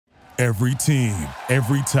Every team,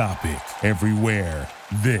 every topic, everywhere.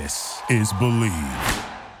 This is Believe.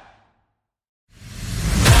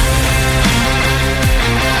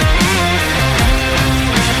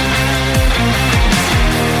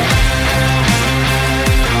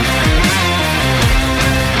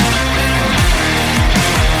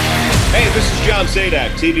 Hey, this is John Sadak,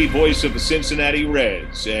 TV voice of the Cincinnati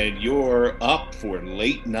Reds, and you're up for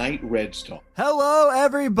Late Night Reds Talk. Hello,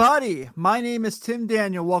 everybody. My name is Tim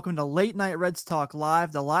Daniel. Welcome to Late Night Reds Talk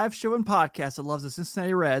Live, the live show and podcast that loves the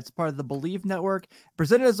Cincinnati Reds, part of the Believe Network,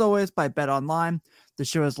 presented as always by BetOnline. The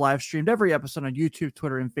show is live streamed every episode on YouTube,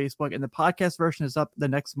 Twitter, and Facebook, and the podcast version is up the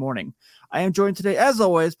next morning. I am joined today, as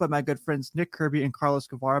always, by my good friends Nick Kirby and Carlos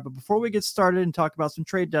Guevara. But before we get started and talk about some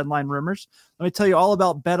trade deadline rumors, let me tell you all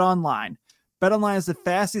about BetOnline. BetOnline is the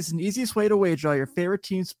fastest and easiest way to wager all your favorite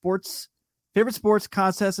team sports,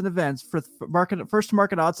 contests, and events for first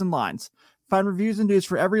market odds and lines. Find reviews and news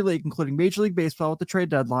for every league, including Major League Baseball with the trade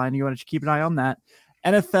deadline. You want to keep an eye on that.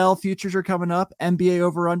 NFL futures are coming up. NBA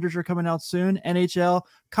over-unders are coming out soon. NHL,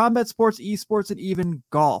 combat sports, esports, and even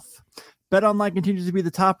golf. BetOnline continues to be the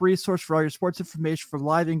top resource for all your sports information for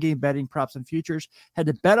live in-game betting, props, and futures. Head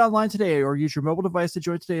to BetOnline today or use your mobile device to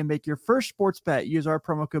join today and make your first sports bet. Use our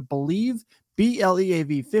promo code BELIEVE,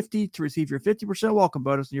 BLEAV 50 to receive your 50% welcome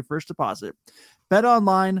bonus on your first deposit.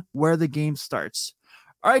 BetOnline, where the game starts.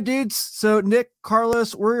 All right, dudes. So Nick,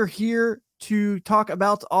 Carlos, we're here to talk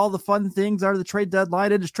about all the fun things out of the trade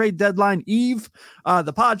deadline. It is trade deadline eve.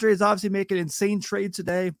 The Padres obviously make an insane trade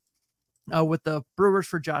today with the Brewers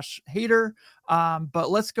for Josh Hader. But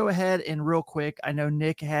let's go ahead and real quick. I know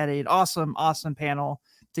Nick had an awesome panel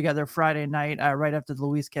together Friday night right after the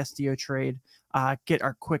Luis Castillo trade. Get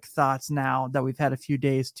our quick thoughts now that we've had a few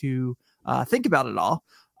days to think about it all.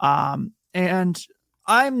 And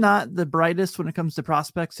I'm not the brightest when it comes to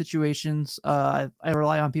prospect situations. I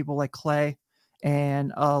rely on people like Clay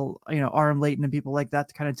and RM Layton and people like that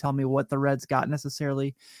to kind of tell me what the Reds got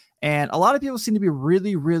necessarily. And a lot of people seem to be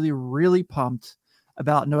really, really, really pumped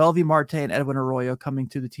about Noelvi Marte and Edwin Arroyo coming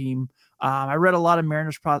to the team. I read a lot of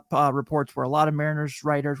Mariners reports where a lot of Mariners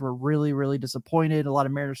writers were really, really disappointed. A lot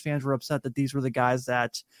of Mariners fans were upset that these were the guys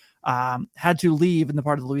that had to leave in the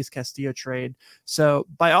part of the Luis Castillo trade. So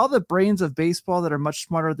by all the brains of baseball that are much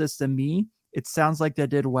smarter at this than me, it sounds like they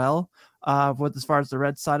did well with as far as the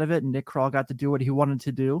Red side of it. And Nick Krall got to do what he wanted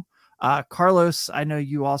to do. Carlos, I know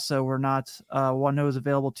you also were not one who was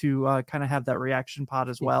available to kind of have that reaction pod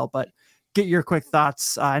as well, but get your quick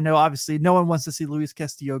thoughts. I know obviously no one wants to see Luis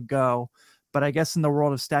Castillo go, but I guess in the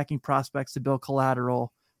world of stacking prospects to build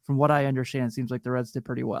collateral, from what I understand, it seems like the Reds did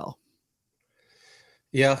pretty well.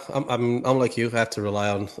 Yeah, I'm like you. I have to rely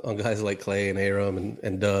on guys like Clay and Aram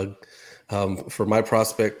and Doug for my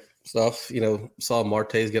prospect stuff. Saw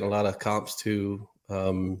Marte's getting a lot of comps to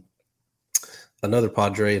another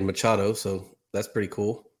Padre and Machado, so that's pretty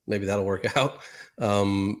cool. Maybe that'll work out.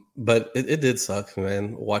 But it did suck,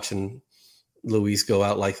 man. Watching Luis go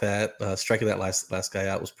out like that, striking that last guy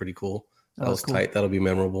out was pretty cool. That was cool. Tight. That'll be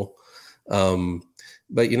memorable. But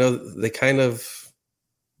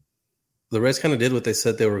the Reds kind of did what they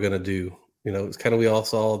said they were going to do. It's kind of, we all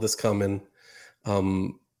saw this coming.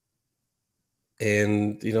 And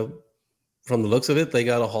from the looks of it, they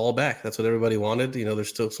got a haul back. That's what everybody wanted. There's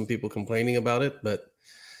still some people complaining about it, but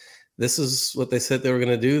this is what they said they were going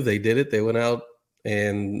to do. They did it. They went out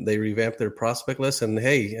and they revamped their prospect list. And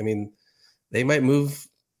hey, they might move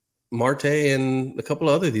Marte and a couple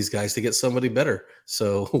of other these guys to get somebody better.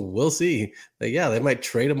 So we'll see. They might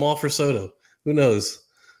trade them all for Soto. Who knows?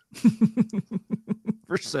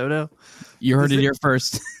 For Soto, you heard it here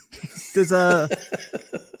first. Does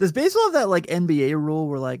baseball have that like NBA rule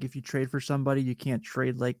where like if you trade for somebody you can't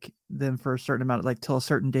trade like them for a certain amount, like till a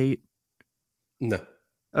certain date? No.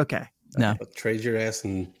 Okay. No. Trade your ass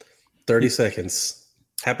in 30 seconds.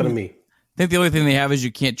 Happened to me. I think the only thing they have is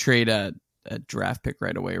you can't trade a draft pick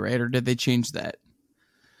right away, right? Or did they change that?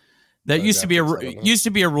 That used to be a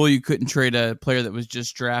rule you couldn't trade a player that was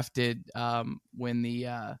just drafted when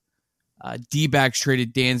the D-backs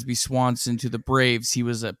traded Dansby Swanson to the Braves. He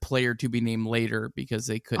was a player to be named later because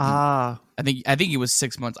they couldn't. I think it was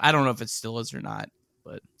 6 months. I don't know if it still is or not,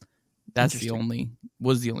 but that's the only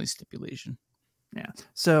stipulation. Yeah.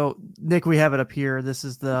 So Nick, we have it up here. This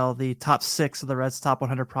is the top 6 of the Reds' top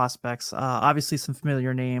 100 prospects. Obviously some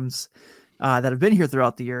familiar names that have been here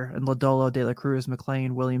throughout the year, and Lodolo, De La Cruz,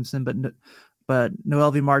 McLean, Williamson, but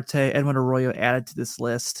Noelvi Marte, Edwin Arroyo added to this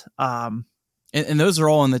list. And those are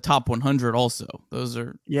all in the top 100 also. Those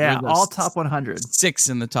are all top 100. 6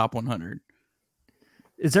 in the top 100.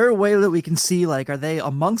 Is there a way that we can see, like, are they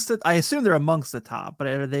amongst it? I assume they're amongst the top, but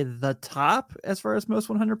are they the top as far as most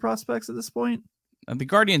 100 prospects at this point? The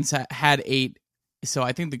Guardians had 8, so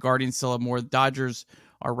I think the Guardians still have more. The Dodgers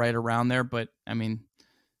are right around there, but I mean,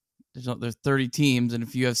 there's 30 teams, and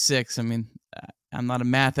if you have 6, I mean, I'm not a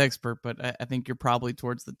math expert, but I think you're probably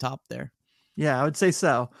towards the top there. Yeah, I would say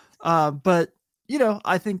so. But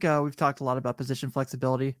I think we've talked a lot about position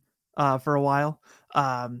flexibility for a while,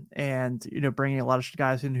 and bringing a lot of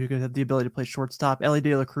guys in who could have the ability to play shortstop. Elly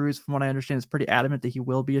De La Cruz, from what I understand, is pretty adamant that he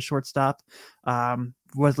will be a shortstop.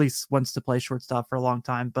 Or at least wants to play shortstop for a long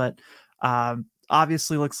time, but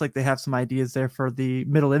obviously looks like they have some ideas there for the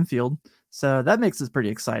middle infield, so that makes it pretty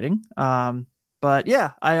exciting. But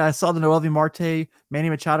yeah, I saw the Noelvi Marte, Manny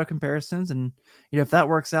Machado comparisons, and if that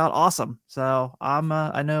works out, awesome. So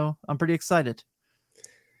I'm pretty excited.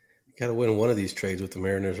 Got to win one of these trades with the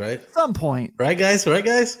Mariners, right? At some point. Right, guys?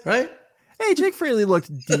 Right? Hey, Jake Fraley looked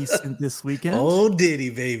decent this weekend. Oh, did he,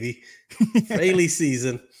 baby? Fraley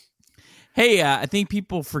season. Hey, I think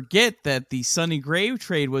people forget that the Sonny Gray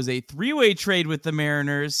trade was a 3-way trade with the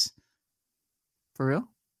Mariners. For real?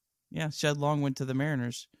 Yeah, Shed Long went to the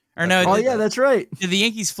Mariners. Or no? Oh, yeah, that's right. Did the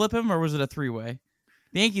Yankees flip him, or was it a 3-way?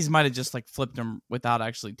 The Yankees might have just flipped him without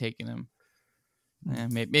actually taking him.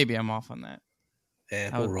 Maybe I'm off on that.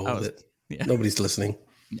 Yeah, we'll roll with it. Yeah. Nobody's listening.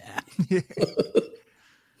 Nah.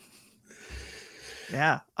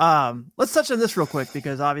 Yeah. Let's touch on this real quick,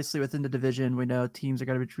 because obviously within the division, we know teams are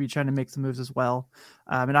going to be trying to make some moves as well.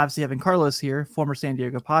 And obviously having Carlos here, former San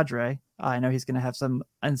Diego Padre, I know he's going to have some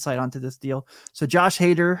insight onto this deal. So Josh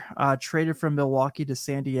Hader traded from Milwaukee to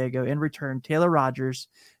San Diego. In return, Taylor Rogers,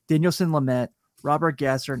 Danielson Lamet, Robert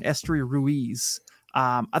Gasser, and Esteury Ruiz.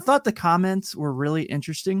 I thought the comments were really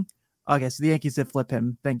interesting. Okay, so the Yankees did flip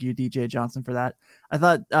him. Thank you, DJ Johnson, for that. I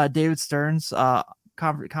thought David Stern's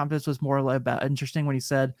comments was more about interesting when he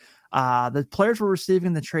said the players we're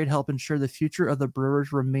receiving the trade help ensure the future of the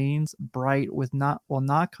Brewers remains bright while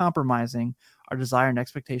not compromising our desire and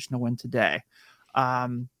expectation to win today.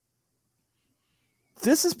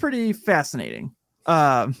 This is pretty fascinating.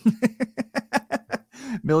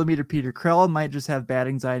 Millimeter Peter Krell might just have bad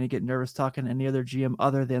anxiety and get nervous talking to any other GM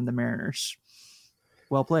other than the Mariners.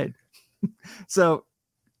 Well played. So,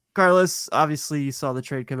 Carlos, obviously you saw the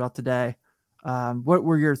trade come out today. What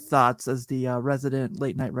were your thoughts as the resident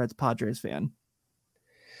Late Night Reds Padres fan?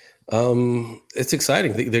 It's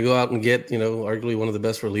exciting. They go out and get, arguably one of the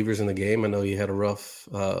best relievers in the game. I know you had a rough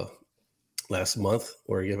last month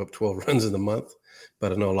where you gave up 12 runs in the month,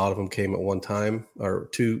 but I know a lot of them came at one time or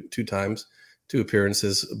two times, 2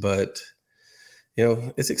 appearances. But,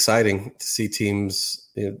 it's exciting to see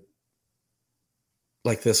teams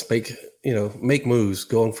like this make moves,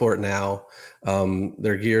 going for it now.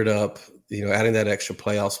 They're geared up. Adding that extra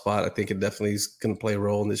playoff spot, I think it definitely is going to play a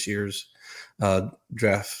role in this year's trade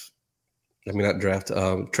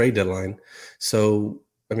deadline. So,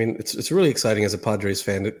 it's really exciting as a Padres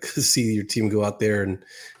fan to see your team go out there and,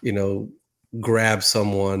 grab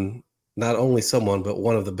someone, not only someone, but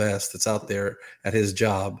one of the best that's out there at his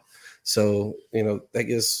job. So, that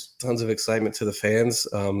gives tons of excitement to the fans.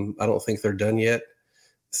 I don't think they're done yet.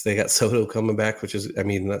 So they got Soto coming back,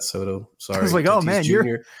 not Soto. Sorry. I was like, oh man,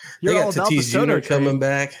 you're all about the Soto Jr. coming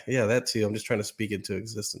back. Yeah, that too. I'm just trying to speak into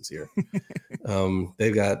existence here.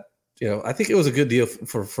 They've got, I think it was a good deal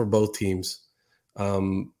for both teams.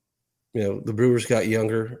 The Brewers got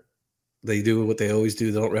younger. They do what they always do.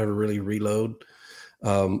 They don't ever really rebuild.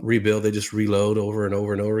 They just reload over and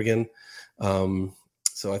over and over again.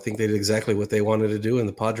 So I think they did exactly what they wanted to do. And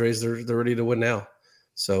the Padres, they're ready to win now.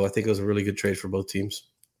 So I think it was a really good trade for both teams.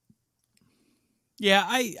 Yeah,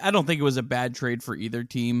 I don't think it was a bad trade for either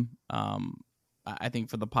team. I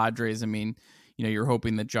think for the Padres, you're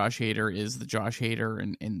hoping that Josh Hader is the Josh Hader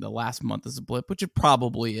and the last month is a blip, which it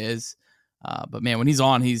probably is. But man, when he's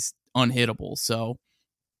on, he's unhittable. So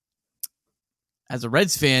as a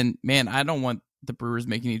Reds fan, man, I don't want the Brewers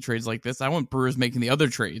making any trades like this. I want Brewers making the other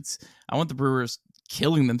trades. I want the Brewers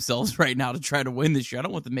killing themselves right now to try to win this year. I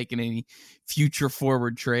don't want them making any future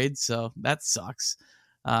forward trades. So that sucks.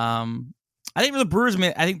 I think for the Brewers,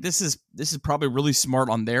 man, I think this is probably really smart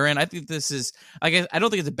on their end. I think this is, I don't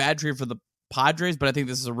think it's a bad trade for the Padres, but I think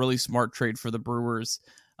this is a really smart trade for the Brewers.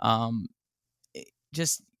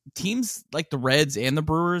 Just teams like the Reds and the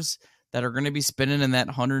Brewers that are going to be spending in that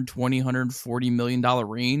 $120, $140 million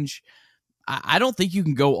range. I don't think you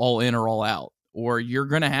can go all in or all out, or you're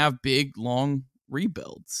going to have big, long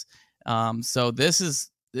rebuilds. So this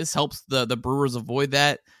helps the Brewers avoid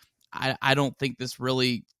that. I don't think this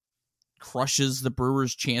really crushes the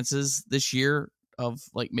Brewers' chances this year of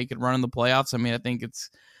making a run in the playoffs. I think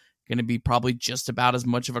it's going to be probably just about as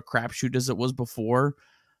much of a crapshoot as it was before.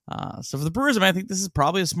 So for the Brewers, I think this is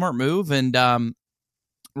probably a smart move. And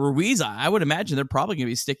Ruiz, I would imagine they're probably going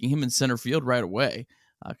to be sticking him in center field right away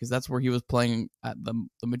because that's where he was playing at the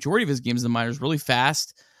majority of his games in the minors, really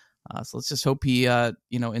fast. So let's just hope he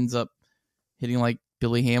ends up hitting like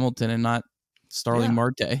Billy Hamilton and not Starling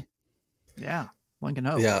Marte. Yeah, one can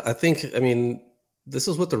hope. Yeah, this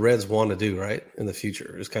is what the Reds want to do, right? In the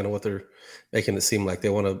future is kind of what they're making it seem like.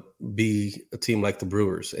 They want to be a team like the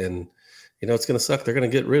Brewers. And, it's going to suck. They're going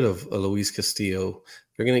to get rid of a Luis Castillo.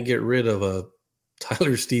 They're going to get rid of a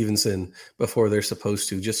Tyler Stevenson before they're supposed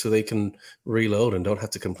to, just so they can reload and don't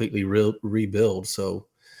have to completely rebuild. So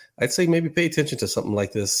I'd say maybe pay attention to something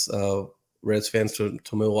like this, Reds fans, to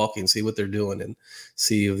Milwaukee, and see what they're doing and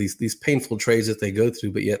see if these painful trades that they go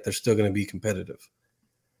through, but yet they're still going to be competitive.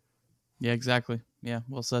 Yeah, exactly. Yeah,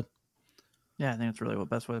 well said. Yeah, I think that's really the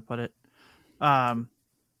best way to put it.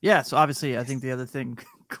 So obviously, I think the other thing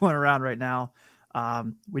going around right now,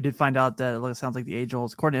 we did find out that it sounds like the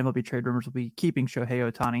Angels, according to MLB trade rumors, will be keeping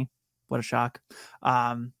Shohei Ohtani. What a shock.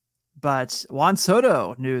 But Juan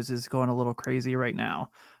Soto news is going a little crazy right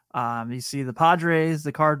now. You see the Padres,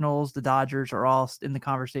 the Cardinals, the Dodgers are all in the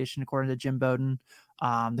conversation, according to Jim Bowden.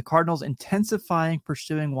 The Cardinals intensifying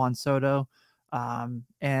pursuing Juan Soto.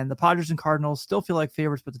 And the Padres and Cardinals still feel like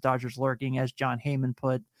favorites, but the Dodgers lurking, as John Heyman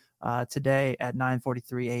put today at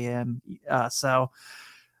 9:43 a.m. So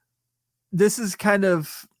this is kind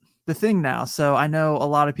of the thing now. So I know a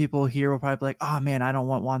lot of people here will probably be like, oh man, I don't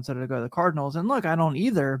want Juan Soto to go to the Cardinals. And look, I don't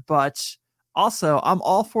either, but also I'm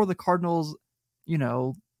all for the Cardinals,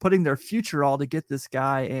 putting their future all to get this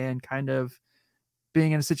guy and kind of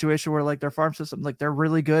being in a situation where like their farm system, like they're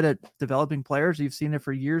really good at developing players. You've seen it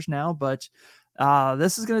for years now, but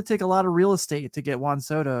this is going to take a lot of real estate to get Juan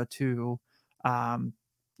Soto to,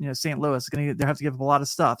 St. Louis. They have to give up a lot of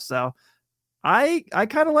stuff. So I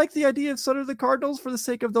kind of like the idea of Soto to the Cardinals for the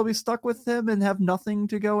sake of they'll be stuck with him and have nothing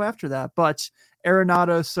to go after that. But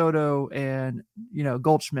Arenado, Soto, and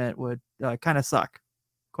Goldschmidt would kind of suck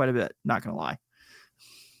quite a bit. Not going to lie.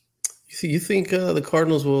 You think the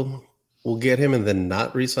Cardinals will get him and then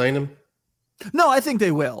not re-sign him? No, I think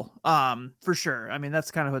they will. For sure. I mean,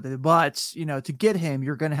 that's kind of what they do. But, to get him,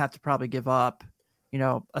 you're going to have to probably give up,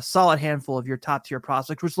 a solid handful of your top tier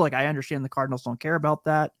prospects, which I understand the Cardinals don't care about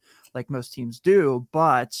that like most teams do,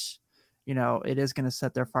 but, it is going to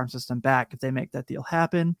set their farm system back if they make that deal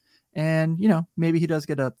happen. And, maybe he does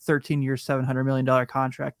get a 13-year, $700 million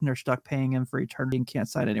contract and they're stuck paying him for eternity and can't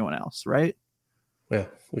sign anyone else. Right. Yeah,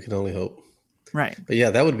 we can only hope. Right. But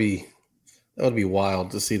yeah, that would be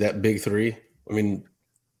wild to see that big three. I mean,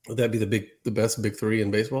 would that be the best big three in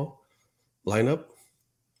baseball lineup?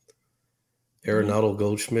 Arenado,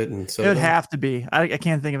 Goldschmidt, and Soto? It would have to be. I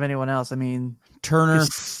can't think of anyone else. I mean, Turner,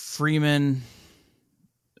 Freeman,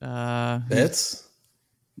 Betts.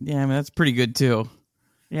 Yeah, I mean that's pretty good too.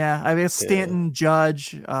 Yeah, I mean it's Stanton,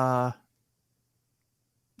 Judge, whoever.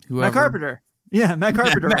 Matt Carpenter. Yeah, Matt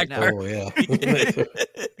Carpenter right now. Oh yeah.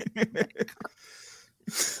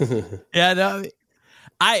 Yeah, no,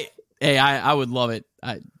 I would love it.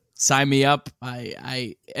 Sign me up.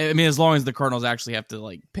 I mean, as long as the Cardinals actually have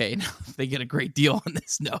to pay. Now, if they get a great deal on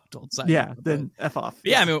this, no, don't sign. Yeah, him. then F off.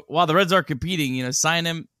 Yeah, I mean, while the Reds are competing, sign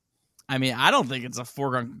him. I mean, I don't think it's a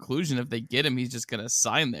foregone conclusion if they get him, he's just gonna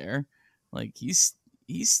sign there. He's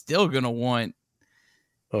still gonna want.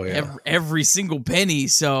 Oh yeah, every single penny.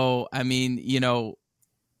 So I mean,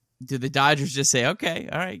 do the Dodgers just say, okay,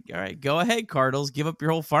 all right, go ahead, Cardinals, give up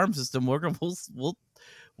your whole farm system.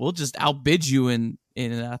 We'll just outbid you in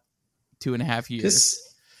 2.5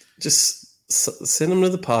 years. Just send them to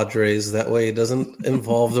the Padres. That way, it doesn't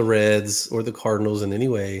involve the Reds or the Cardinals in any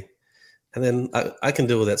way. And then I can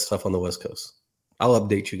deal with that stuff on the West Coast. I'll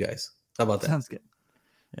update you guys. How about that? Sounds good.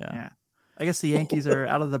 Yeah. I guess the Yankees are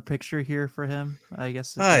out of the picture here for him. I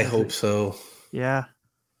guess. I hope so. Yeah.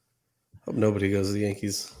 Hope nobody goes to the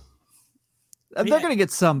Yankees. They're going to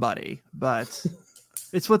get somebody, but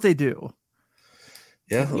it's what they do.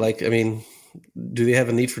 Yeah. Do they have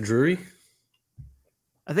a need for Drury?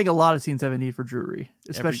 I think a lot of teams have a need for Drury,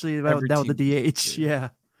 especially now with the DH. Yeah.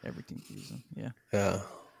 Every team could use him. Yeah. Yeah.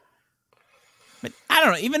 But I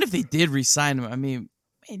don't know. Even if they did re-sign him, I mean,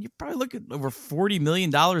 man, you're probably looking over $40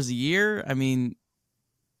 million a year. I mean,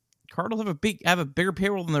 Cardinals have a bigger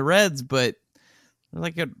payroll than the Reds, but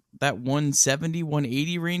they're that 170,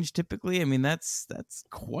 180 range typically. I mean, that's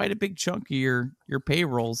quite a big chunk of your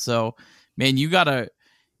payroll. So, man, you gotta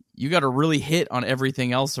really hit on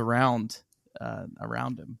everything else around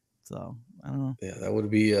him. So I don't know. Yeah, that would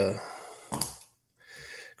be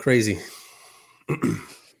crazy.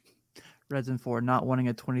 Reds in 4, not wanting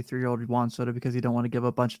a 23-year-old Juan Soto because you don't want to give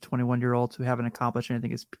a bunch of 21-year-olds who haven't accomplished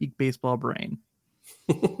anything his peak baseball brain.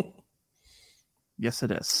 Yes,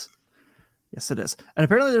 it is. Yes, it is. And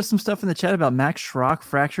apparently there's some stuff in the chat about Max Schrock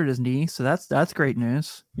fractured his knee. So that's great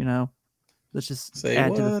news. Let's just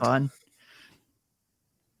add to the fun.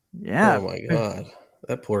 Yeah. Oh, my God.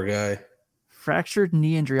 That poor guy. Fractured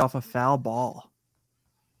knee injury off a foul ball.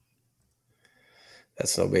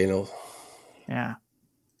 That's no bueno. Yeah.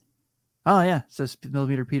 Oh, yeah. Says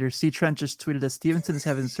Millimeter Peter. C. Trent just tweeted that Stevenson is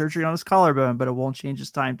having surgery on his collarbone, but it won't change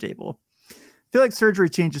his timetable. I feel like surgery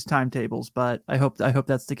changes timetables, but I hope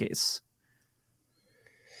that's the case.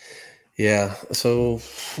 Yeah. So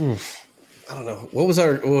I don't know. What was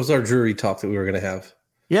our jury talk that we were going to have?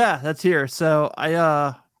 Yeah, that's here. So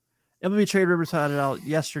MLB Trade Rumors had it out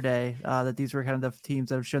yesterday that these were kind of the teams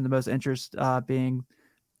that have shown the most interest, being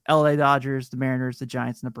LA Dodgers, the Mariners, the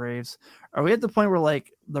Giants, and the Braves. Are we at the point where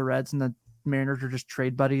like the Reds and the Mariners are just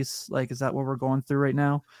trade buddies? Like, is that what we're going through right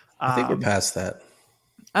now? I think we're past that.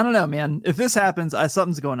 I don't know, man. If this happens,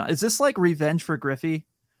 something's going on. Is this like revenge for Griffey?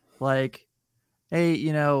 Like, hey,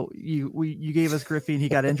 you gave us Griffey and he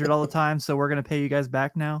got injured all the time, so we're gonna pay you guys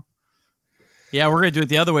back now. Yeah, we're gonna do it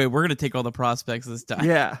the other way. We're gonna take all the prospects this time.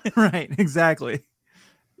 Yeah, right. Exactly.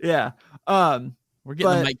 Yeah. We're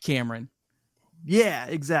getting the Mike Cameron. Yeah,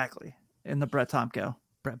 exactly. And the Brett Tomko.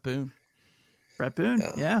 Brett Boone.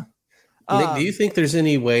 Yeah. Nick, do you think there's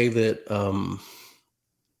any way that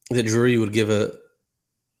the Drury would give a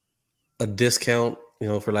discount,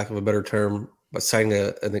 for lack of a better term, by signing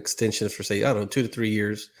an extension for, say, 2 to 3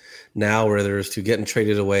 years now, rather as to getting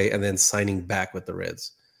traded away and then signing back with the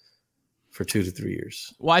Reds for 2 to 3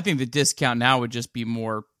 years? Well, I think the discount now would just be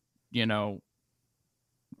more,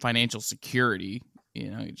 financial security,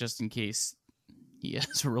 just in case he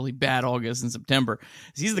has a really bad August and September.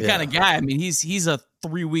 He's the kind of guy. I mean, he's a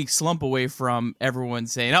 3-week slump away from everyone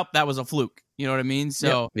saying, "Oh, that was a fluke." You know what I mean?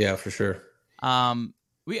 So yeah, for sure.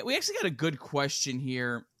 We actually got a good question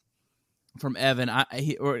here from Evan,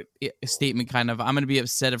 or a statement kind of. I'm going to be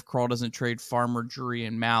upset if Krall doesn't trade Farmer, Drury,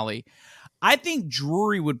 and Malley. I think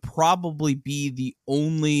Drury would probably be the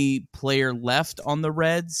only player left on the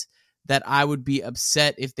Reds that I would be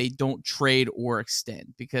upset if they don't trade or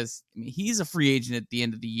extend, because he's a free agent at the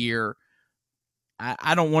end of the year.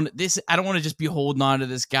 I don't want this. I don't want to just be holding on to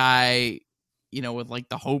this guy, with like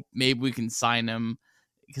the hope maybe we can sign him,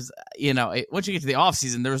 because once you get to the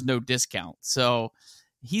offseason, there's no discount. So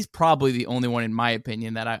he's probably the only one, in my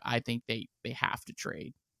opinion, that I think they have to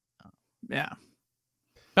trade. Yeah.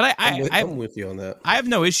 But I'm with you on that. I have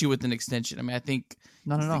no issue with an extension. I mean, I think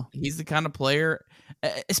he's the kind of player,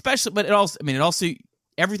 especially. But it also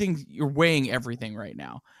everything, you're weighing everything right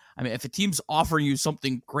now. I mean, if a team's offering you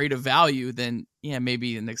something great of value, then yeah,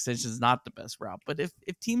 maybe an extension is not the best route. But if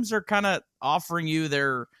teams are kind of offering you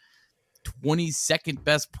their 22nd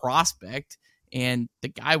best prospect and the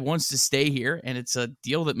guy wants to stay here and it's a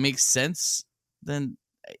deal that makes sense, then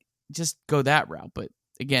just go that route. But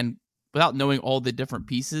again, without knowing all the different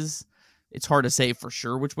pieces, it's hard to say for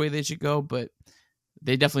sure which way they should go, but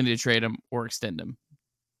they definitely need to trade him or extend him.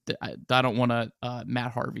 I don't want a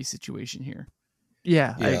Matt Harvey situation here.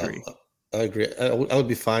 Yeah, I agree. I agree. I would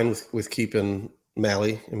be fine with keeping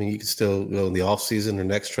Malley. I mean, you could still go in the offseason or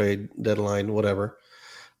next trade deadline, whatever.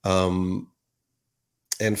 And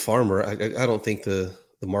Farmer, I don't think the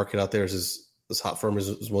market out there is as hot for him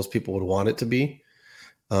as most people would want it to be.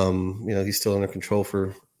 He's still under control for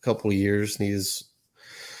a couple of years and he's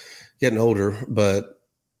getting older, but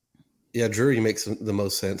yeah, Drury makes the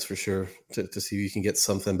most sense for sure to see if you can get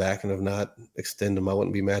something back, and if not, extend him. I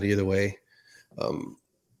wouldn't be mad either way.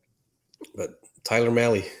 But Tyler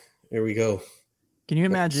Malley, here we go. Can you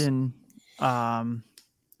imagine? I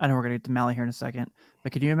know we're gonna get to Malley here in a second,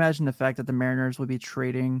 but can you imagine the fact that the Mariners would be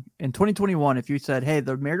trading in 2021? If you said, "Hey,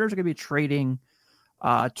 the Mariners are gonna be trading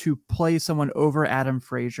to play someone over Adam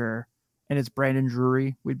Frazier," and it's Brandon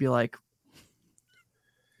Drury, we'd be like,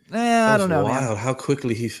 I don't know. Wow, man. How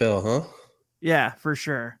quickly he fell, huh? Yeah, for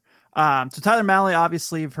sure. So Tyler Malley,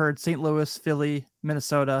 obviously, you've heard St. Louis, Philly,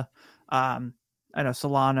 Minnesota. I know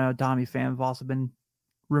Solano, Tommy Pham have also been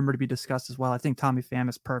rumored to be discussed as well. I think Tommy Pham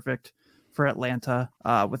is perfect for Atlanta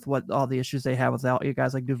with what all the issues they have without you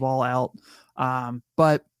guys like Duvall out.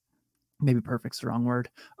 But maybe perfect's the wrong word.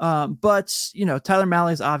 But Tyler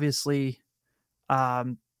Malley is obviously a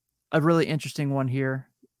really interesting one here.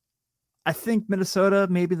 I think Minnesota,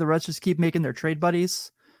 maybe the Reds just keep making their trade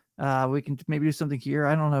buddies. We can maybe do something here.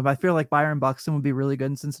 I don't know, but I feel like Byron Buxton would be really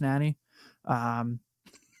good in Cincinnati.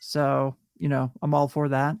 So, I'm all for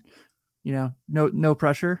that. No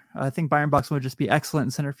pressure. I think Byron Buxton would just be excellent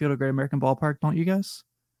in center field at Great American Ballpark. Don't you guys?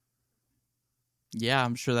 Yeah,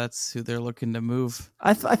 I'm sure that's who they're looking to move.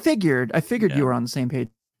 I figured Yeah. you were on the same page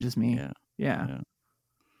as me. Yeah. Yeah.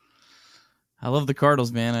 I love the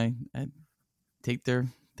Cardinals, man. I take their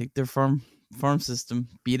farm system,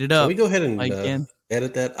 beat it Can up. we go ahead and again.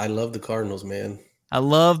 edit that? I love the Cardinals, man. I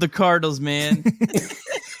love the Cardinals, man.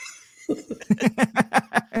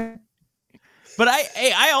 But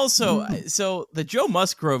I also so the Joe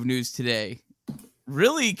Musgrove news today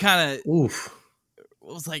really kind of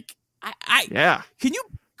was like yeah.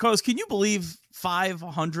 Carlos, can you believe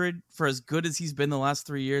 500 for as good as he's been the last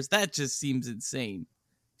 3 years? That just seems insane.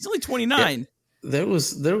 He's only 29. Yeah, there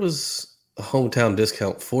was a hometown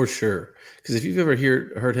discount for sure. Because if you've ever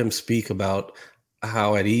heard him speak about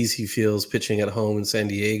how at ease he feels pitching at home in San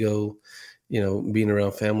Diego, being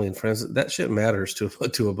around family and friends, that shit matters to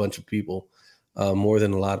a bunch of people more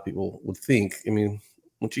than a lot of people would think. I mean,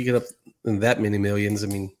 once you get up in that many millions, I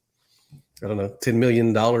mean, I don't know, $10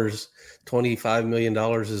 million, $25 million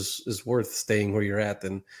is worth staying where you're at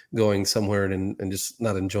than going somewhere and just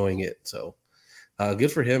not enjoying it. So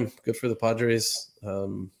good for him. Good for the Padres. I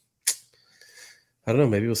don't know.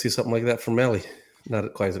 Maybe we'll see something like that from Mahle.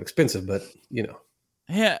 Not quite as expensive, but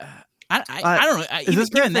Yeah. I don't know. Is this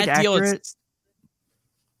graphic that deal, accurate?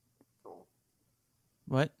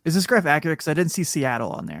 What? Is this graph accurate? Because I didn't see Seattle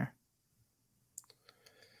on there.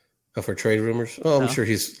 Oh, for trade rumors? Oh, I'm sure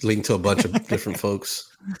he's linked to a bunch of different folks.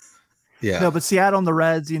 Yeah. No, but Seattle and the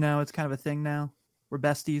Reds, it's kind of a thing now. We're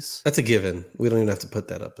besties. That's a given. We don't even have to put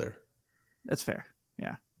that up there. That's fair.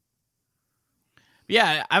 Yeah.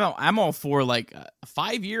 Yeah, I'm all for like a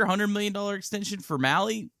 5-year, $100 million extension for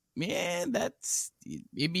Mahle. Man, that's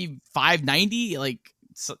maybe 590. Like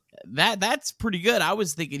that's pretty good. I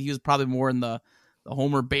was thinking he was probably more in the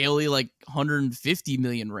Homer Bailey like 150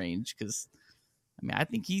 million range because I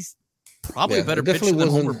think he's probably a better pitcher than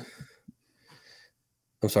Homer.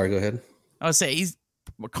 I'm sorry, go ahead. I would say he's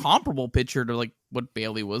a comparable pitcher to like what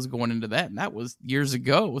Bailey was going into that, and that was years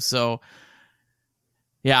ago. So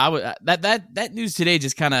yeah, that news today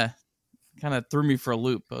just kind of threw me for a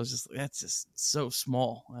loop. I was just that's just so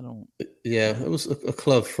small. I don't. Yeah, it was a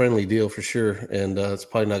club friendly deal for sure, and it's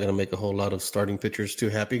probably not going to make a whole lot of starting pitchers too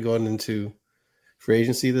happy going into free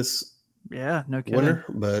agency this no kidding. winter.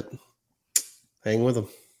 But hang with them.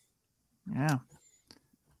 Yeah.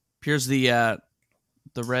 Appears the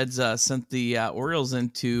Reds sent the Orioles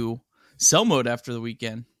into sell mode after the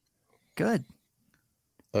weekend. Good.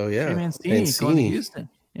 Oh yeah, Mancini going to Houston.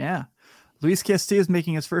 Yeah. Luis Castillo is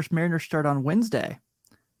making his first Mariners start on Wednesday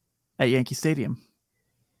at Yankee Stadium.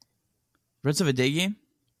 Reds have a day game?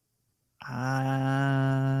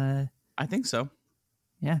 I think so.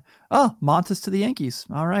 Yeah. Oh, Montes to the Yankees.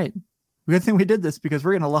 All right. Good thing we did this because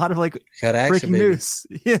we're getting a lot of breaking news.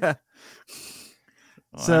 Yeah.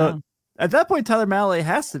 Wow. So at that point, Tyler Mahle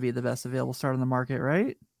has to be the best available start on the market,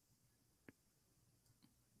 right?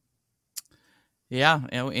 Yeah,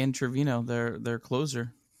 and Trevino, their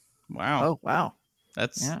closer. Wow. Oh, wow.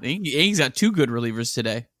 That's he's got 2 good relievers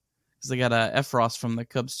today because they got Efros from the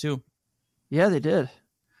Cubs too. Yeah, they did.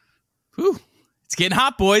 Whew. It's getting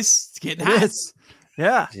hot, boys. It's getting hot.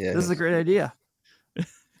 Yeah, this is a great idea.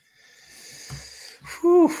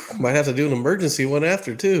 Whew. Might have to do an emergency one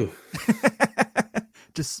after too.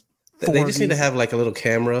 They just need to have like a little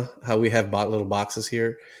camera, how we have little boxes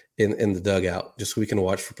here in the dugout, just so we can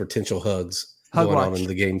watch for potential hugs going on in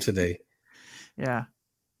the game today. Yeah,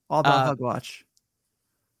 all about hug watch.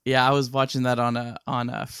 Yeah, I was watching that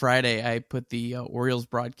on Friday. I put the Orioles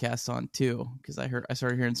broadcast on too because I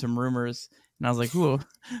started hearing some rumors, and I was like, "Ooh,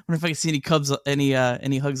 I wonder if I can see any Cubs,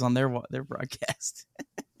 any hugs on their broadcast."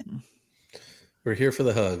 We're here for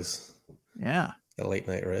the hugs. Yeah, the late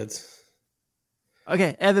night Reds.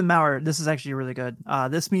 Okay, Evan Maurer. This is actually really good.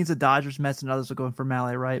 This means the Dodgers, Mets, and others are going for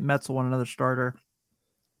Mahle, right? Mets will want another starter.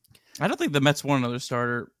 I don't think the Mets want another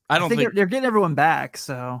starter. I don't think they're getting everyone back.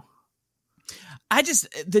 So,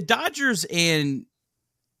 the Dodgers and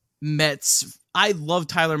Mets. I love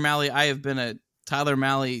Tyler Mahle. I have been a Tyler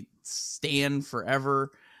Mahle stan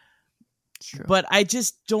forever. True. But I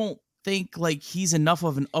just don't think he's enough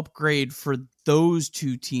of an upgrade for those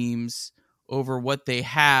 2 teams over what they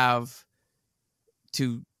have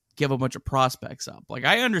to give a bunch of prospects up.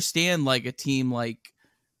 I understand a team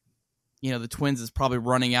the Twins is probably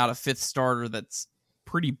running out a 5th starter that's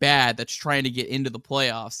pretty bad, that's trying to get into the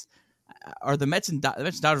playoffs. Are the Mets and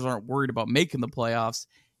Dodgers aren't worried about making the playoffs.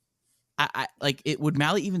 Would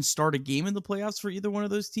Mahle even start a game in the playoffs for either one of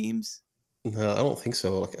those teams? No, I don't think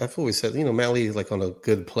so. I've always said, Mahle on a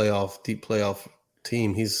good deep playoff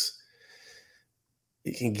team,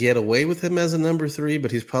 you can get away with him as a number 3, but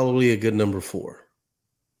he's probably a good number 4.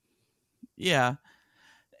 Yeah.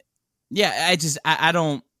 Yeah, I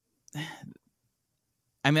don't.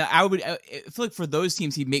 I mean, I feel like for those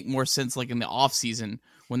teams, he'd make more sense like in the off season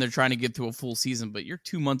when they're trying to get through a full season. But you're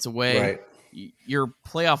 2 months away. Right. Your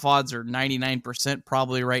playoff odds are 99%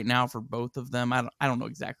 probably right now for both of them. I don't know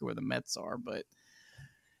exactly where the Mets are, but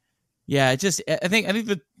yeah, I think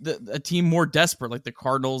a team more desperate like the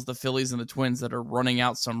Cardinals, the Phillies, and the Twins that are running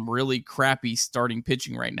out some really crappy starting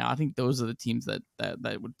pitching right now. I think those are the teams that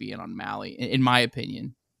would be in on Mahle, in my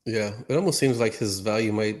opinion. Yeah, it almost seems like his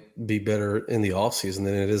value might be better in the offseason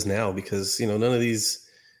than it is now because, none of these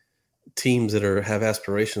teams that have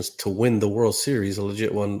aspirations to win the World Series, a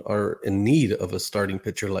legit one, are in need of a starting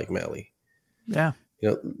pitcher like Mahle. Yeah.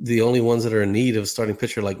 The only ones that are in need of a starting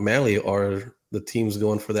pitcher like Mahle are the teams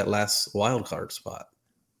going for that last wild card spot.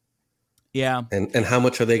 Yeah. And how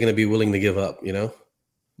much are they going to be willing to give up,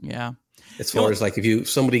 Yeah. As far as like if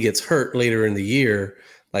somebody gets hurt later in the year,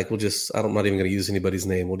 like I'm not even going to use anybody's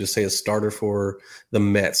name. We'll just say a starter for the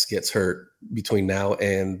Mets gets hurt between now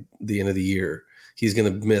and the end of the year. He's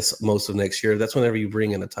going to miss most of next year. That's whenever you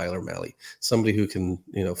bring in a Tyler Mahle, somebody who can,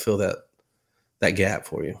 fill that gap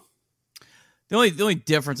for you. The only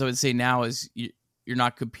difference I would say now is you're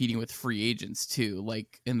not competing with free agents too.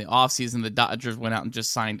 Like in the offseason, the Dodgers went out and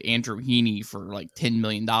just signed Andrew Heaney for like $10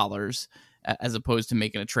 million as opposed to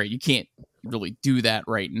making a trade. You can't really do that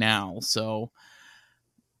right now. So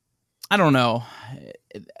I don't know.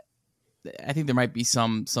 I think there might be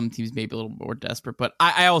some teams maybe a little more desperate, but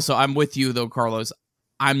I'm with you though, Carlos.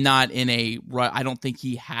 I'm not in I don't think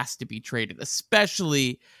he has to be traded,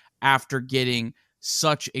 especially after getting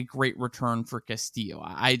such a great return for Castillo.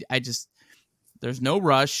 There's no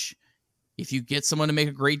rush. If you get someone to make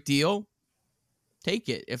a great deal, take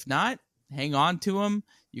it. If not, hang on to him.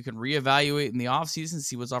 You can reevaluate in the offseason,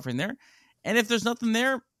 see what's offering there. And if there's nothing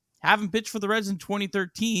there, have him pitch for the Reds in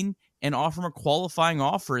 2013 and offer him a qualifying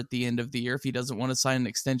offer at the end of the year if he doesn't want to sign an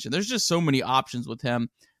extension. There's just so many options with him.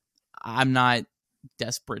 I'm not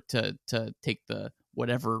desperate to take the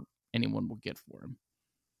whatever anyone will get for him.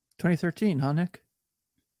 2013, huh, Nick?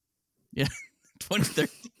 Yeah,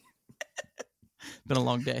 2013. Been a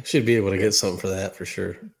long day. Should be able to get something for that for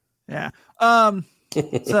sure. Yeah.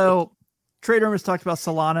 So trade rumors talked about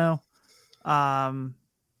Solano, and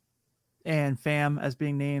Pham as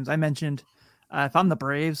being names. I mentioned if I'm the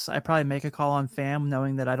Braves, I probably make a call on Pham,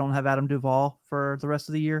 knowing that I don't have Adam Duvall for the rest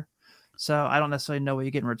of the year. So I don't necessarily know what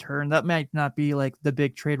you get in return. That might not be like the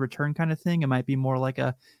big trade return kind of thing. It might be more like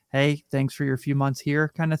a, hey, thanks for your few months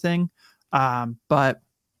here kind of thing. But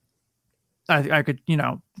I could,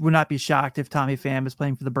 would not be shocked if Tommy Pham is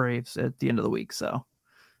playing for the Braves at the end of the week. So,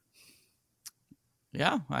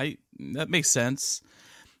 yeah, that makes sense.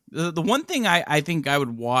 The one thing I think I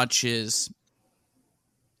would watch is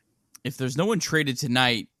if there's no one traded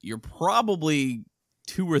tonight, you're probably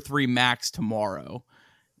 2 or 3 max tomorrow.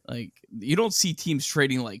 Like you don't see teams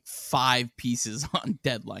trading like 5 pieces on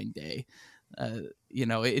deadline day.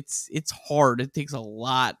 It's hard. It takes a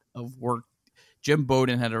lot of work. Jim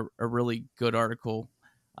Bowden had a really good article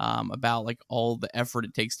about like all the effort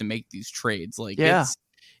it takes to make these trades. Like, yeah,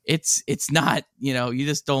 it's not, you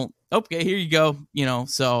just don't, okay, here you go.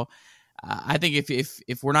 So I think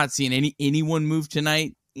if we're not seeing anyone move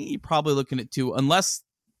tonight, you're probably looking at 2, unless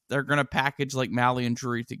they're going to package like Mahle and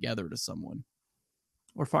Drury together to someone.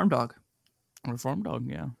 Or Farm Dog.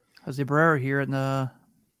 Yeah. Jose Barrera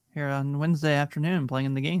here on Wednesday afternoon playing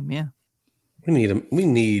in the game. Yeah. We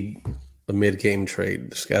need a mid-game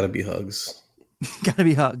trade. There's got to be hugs. Got to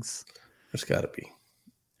be hugs. There's got to be.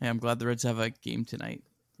 Hey, I'm glad the Reds have a game tonight.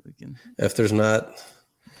 If there's not,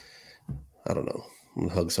 I don't know. I'm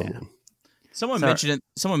gonna hug someone. Yeah. Someone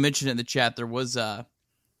mentioned it in the chat. There was a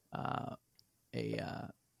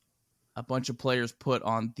bunch of players put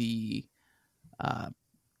on the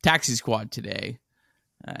taxi squad today.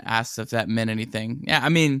 Asked if that meant anything. Yeah, I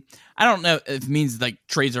mean, I don't know if it means like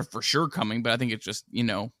trades are for sure coming, but I think it's just,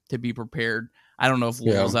 to be prepared. I don't know if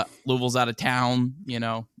Louisville's out of town,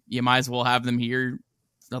 you might as well have them here.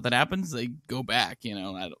 If nothing happens, they go back,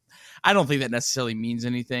 I don't think that necessarily means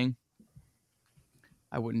anything.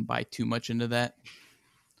 I wouldn't buy too much into that.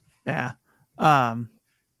 Yeah. So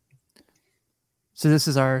this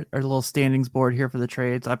is our little standings board here for the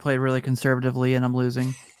trades. I played really conservatively and I'm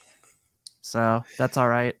losing. So that's all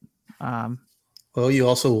right. Well, you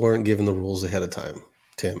also weren't given the rules ahead of time,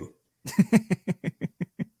 Tim.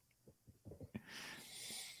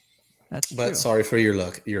 That's true. But sorry for your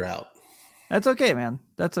luck. You're out. That's okay, man.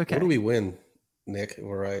 That's okay. What do we win, Nick?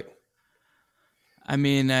 We're right. I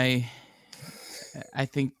mean, I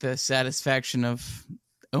think the satisfaction of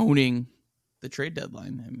owning the trade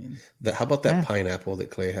deadline. I mean, how about that pineapple that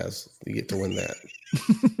Clay has? You get to win that.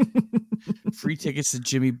 Free tickets to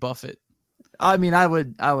Jimmy Buffett. I mean, I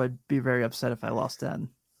would be very upset if I lost 10.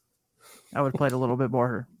 I would play it a little bit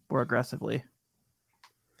more aggressively.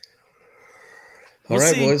 All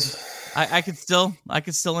right, boys. I could still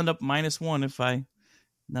end up -1 if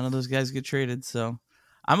none of those guys get traded. So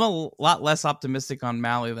I'm a lot less optimistic on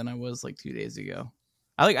Mahle than I was like 2 days ago.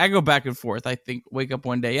 I go back and forth. I think wake up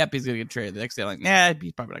one day, yep, he's gonna get traded. The next day, I'm like, nah,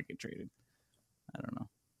 he's probably not get traded. I don't know.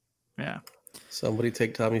 Yeah. Somebody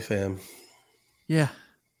take Tommy Pham. Yeah.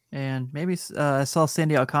 And maybe I saw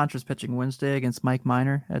Sandy Alcantara's pitching Wednesday against Mike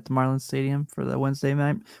Minor at the Marlins Stadium for the Wednesday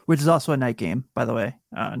night, which is also a night game, by the way,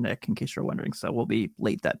 Nick, in case you're wondering. So we'll be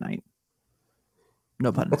late that night.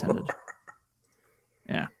 No pun intended.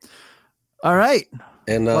 Yeah. All right.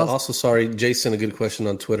 And also, sorry, Jason, a good question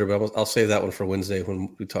on Twitter, but I'll save that one for Wednesday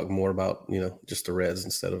when we talk more about, just the Reds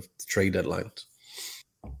instead of the trade deadlines.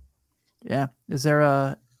 Yeah. Is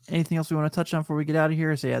there anything else we want to touch on before we get out of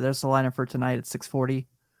here? So, yeah, there's the lineup for tonight at 6:40.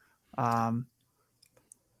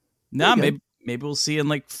 Maybe we'll see in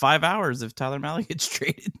like 5 hours if Tyler Mahle gets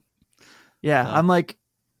traded. Yeah, I'm like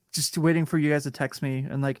just waiting for you guys to text me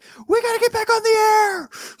and like, we got to get back on the air.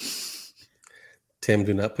 Tim,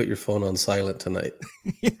 do not put your phone on silent tonight.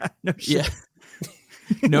 Yeah, no shit.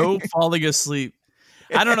 Yeah. No falling asleep.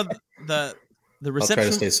 I don't know the reception. I'll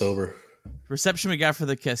try to stay sober. Reception we got for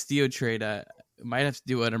the Castillo trade. I might have to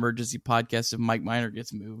do an emergency podcast if Mike Minor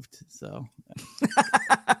gets moved. So,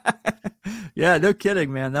 yeah, no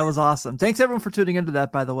kidding, man. That was awesome. Thanks everyone for tuning into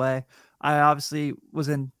that. By the way, I obviously was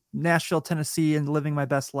in Nashville, Tennessee, and living my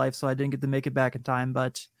best life, so I didn't get to make it back in time.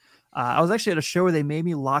 But I was actually at a show where they made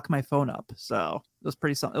me lock my phone up, so it was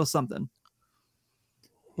it was something.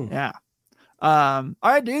 Yeah. All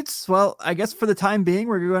right, dudes. Well, I guess for the time being,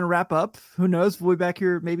 we're going to wrap up. Who knows? We'll be back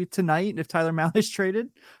here maybe tonight if Tyler Mahle's traded.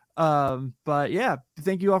 But yeah,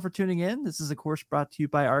 thank you all for tuning in. This is, of course, brought to you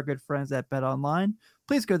by our good friends at Bet Online.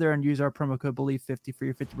 Please go there and use our promo code BELIEVE50 for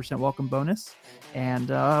your 50% welcome bonus. And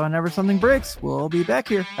whenever something breaks, we'll be back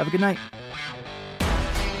here. Have a good night.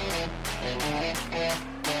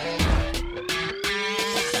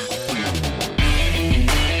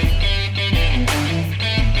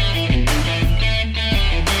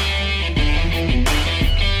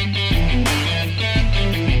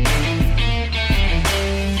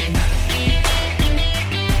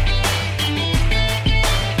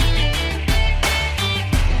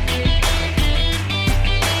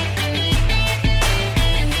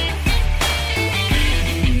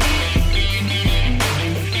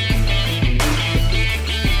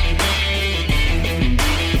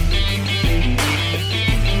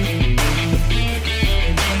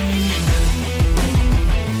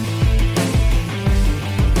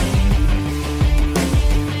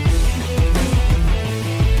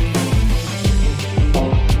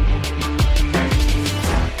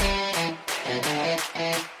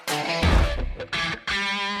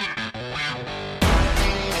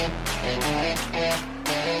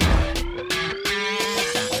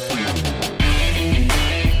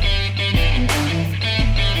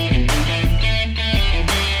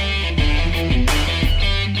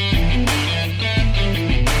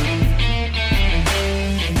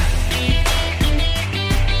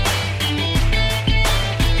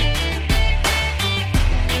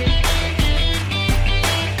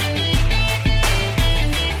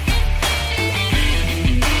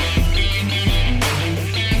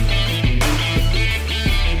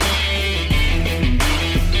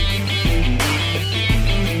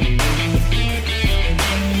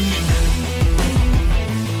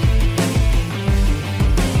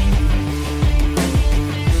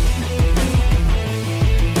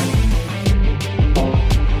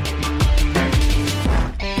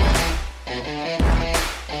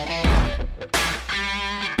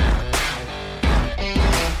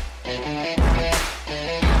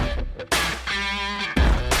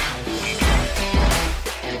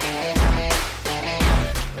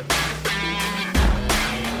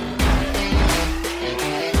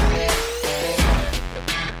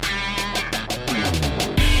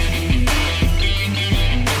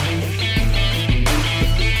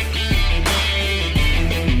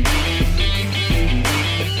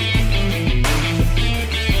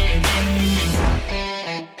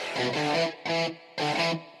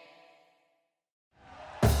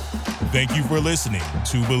 Thank you for listening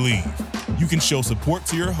to Believe. You can show support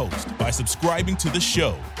to your host by subscribing to the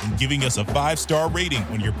show and giving us a 5-star rating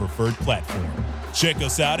on your preferred platform. Check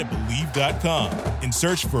us out at Believe.com and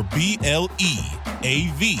search for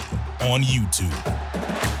BLEAV on YouTube.